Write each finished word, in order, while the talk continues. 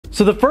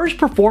So the first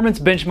performance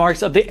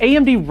benchmarks of the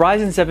AMD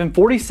Ryzen 7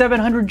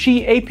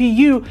 4700G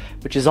APU,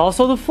 which is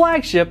also the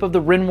flagship of the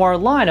Renoir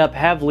lineup,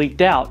 have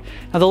leaked out.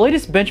 Now the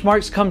latest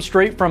benchmarks come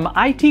straight from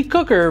IT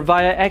Cooker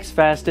via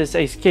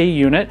XFastest SK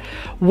unit,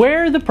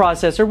 where the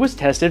processor was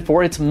tested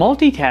for its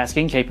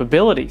multitasking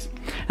capabilities.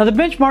 Now the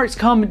benchmarks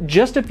come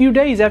just a few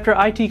days after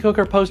IT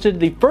Cooker posted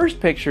the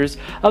first pictures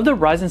of the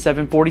Ryzen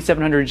 7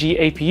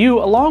 4700G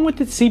APU along with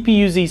its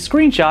CPU-Z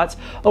screenshots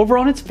over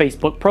on its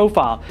Facebook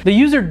profile. The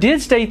user did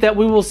state that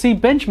we will see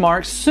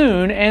benchmarks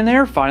soon and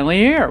they're finally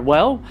here.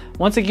 Well,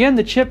 once again,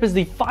 the chip is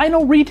the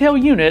final retail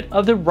unit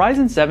of the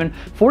Ryzen 7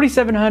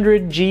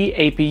 4700G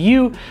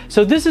APU,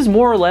 so this is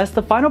more or less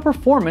the final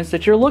performance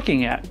that you're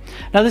looking at.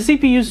 Now the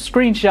CPU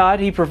screenshot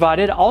he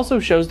provided also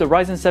shows the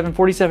Ryzen 7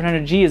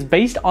 4700G is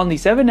based on the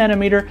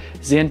 7nm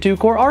Zen 2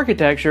 core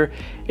architecture.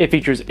 It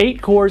features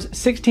 8 cores,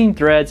 16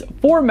 threads,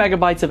 4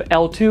 MB of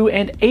L2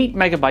 and 8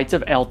 MB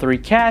of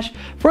L3 cache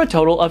for a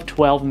total of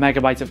 12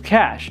 MB of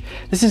cache.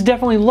 This is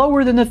definitely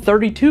lower than the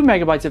 32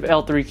 MB of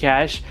L3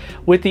 cache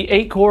with the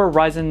 8-core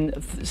Ryzen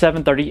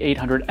 7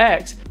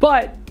 3800X,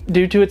 but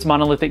due to its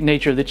monolithic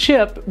nature of the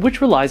chip, which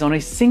relies on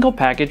a single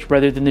package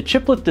rather than the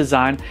chiplet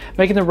design,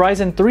 making the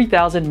Ryzen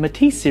 3000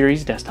 Matisse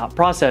series desktop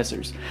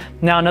processors.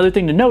 Now another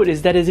thing to note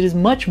is that it is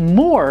much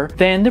more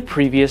than the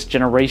previous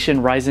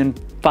generation Ryzen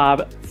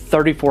 5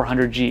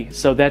 3400G,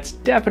 so that's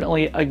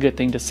definitely a good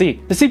thing to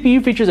see. The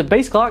CPU features a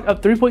base clock of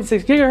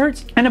 3.6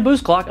 GHz and a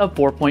boost clock of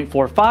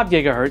 4.45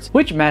 GHz,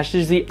 which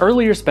matches the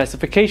earlier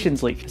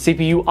specifications leak. The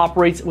CPU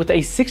operates with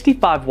a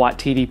 65 watt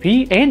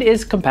TDP and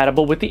is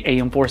compatible with the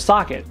AM4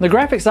 socket. The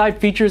graphics side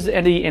features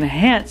an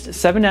enhanced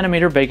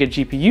 7nm Vega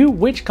GPU,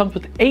 which comes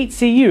with 8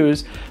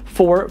 CUs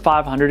for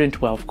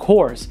 512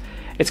 cores.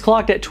 It's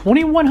clocked at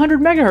 2100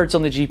 MHz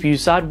on the GPU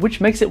side, which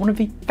makes it one of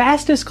the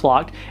fastest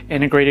clocked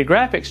integrated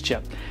graphics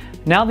chip.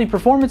 Now the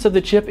performance of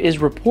the chip is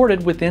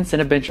reported within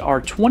Cinebench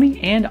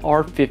R20 and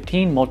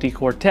R15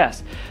 multi-core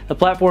tests. The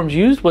platforms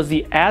used was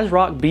the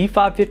ASRock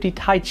B550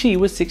 Taichi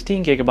with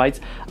 16 GB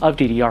of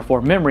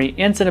DDR4 memory.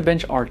 In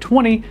Cinebench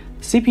R20,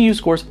 the CPU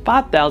scores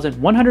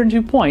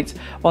 5,102 points,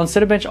 while in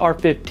Cinebench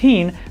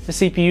R15, the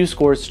CPU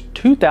scores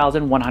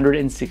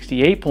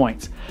 2,168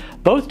 points.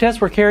 Both tests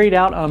were carried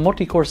out on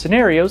multi-core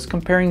scenarios.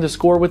 Comparing the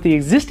score with the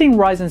existing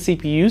Ryzen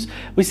CPUs,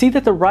 we see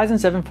that the Ryzen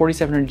 7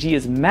 4700G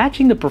is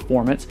matching the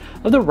performance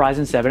of the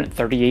Ryzen 7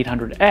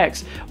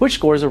 3800X, which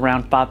scores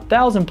around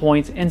 5,000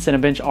 points in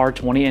Cinebench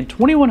R20 and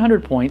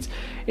 2,100 points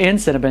in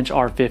Cinebench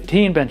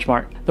R15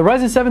 benchmark. The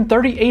Ryzen 7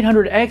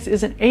 3800X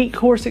is an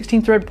 8-core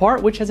 16-thread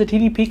part, which has a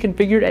TDP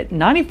configured at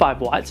 95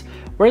 watts,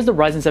 whereas the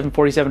Ryzen 7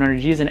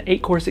 4700G is an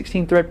 8-core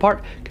 16-thread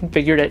part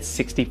configured at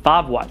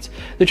 65 watts.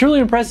 The truly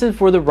impressive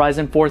for the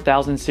Ryzen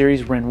 4000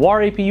 series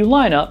Renoir APU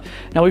lineup.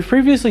 Now we've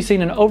previously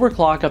seen an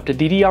overclock up to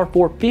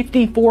DDR4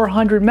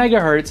 5400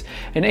 MHz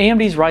in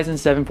AMD's Ryzen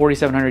 7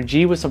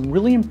 4700G with some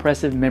really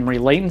impressive memory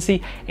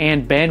latency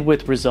and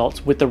bandwidth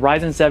results with the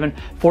Ryzen 7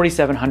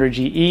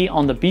 4700GE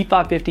on the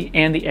B550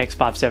 and the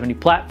X570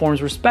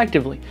 platforms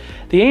respectively.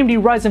 The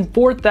AMD Ryzen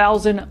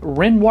 4000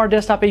 Renoir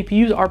desktop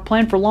APUs are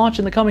planned for launch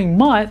in the coming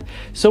month,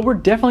 so we're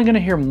definitely going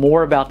to hear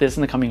more about this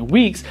in the coming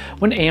weeks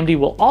when AMD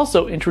will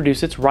also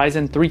introduce its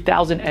Ryzen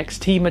 3000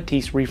 XT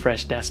Matisse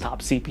refresh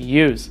desktop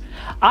CPUs.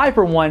 I,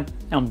 for one,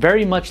 am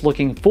very much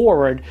looking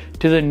forward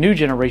to the new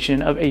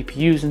generation of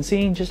APUs and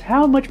seeing just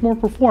how much more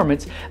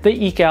performance they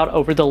eke out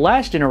over the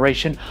last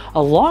generation,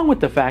 along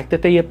with the fact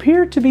that they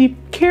appear to be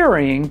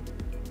carrying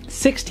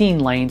 16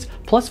 lanes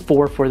plus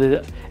 4 for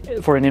an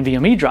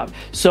NVMe drive.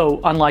 So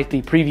unlike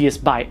the previous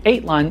by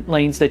 8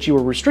 lanes that you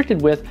were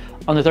restricted with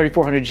on the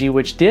 3400G,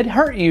 which did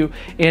hurt you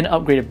in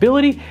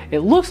upgradability, it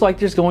looks like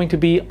there's going to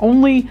be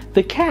only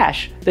the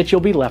cache that you'll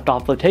be left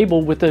off the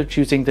table with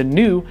choosing the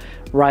new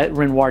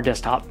Renoir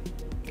desktop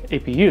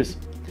APUs.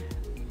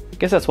 I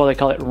guess that's why they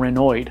call it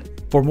Renoid.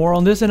 For more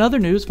on this and other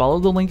news, follow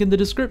the link in the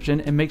description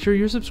and make sure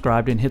you're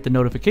subscribed and hit the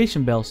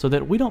notification bell so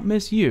that we don't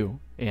miss you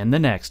in the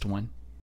next one.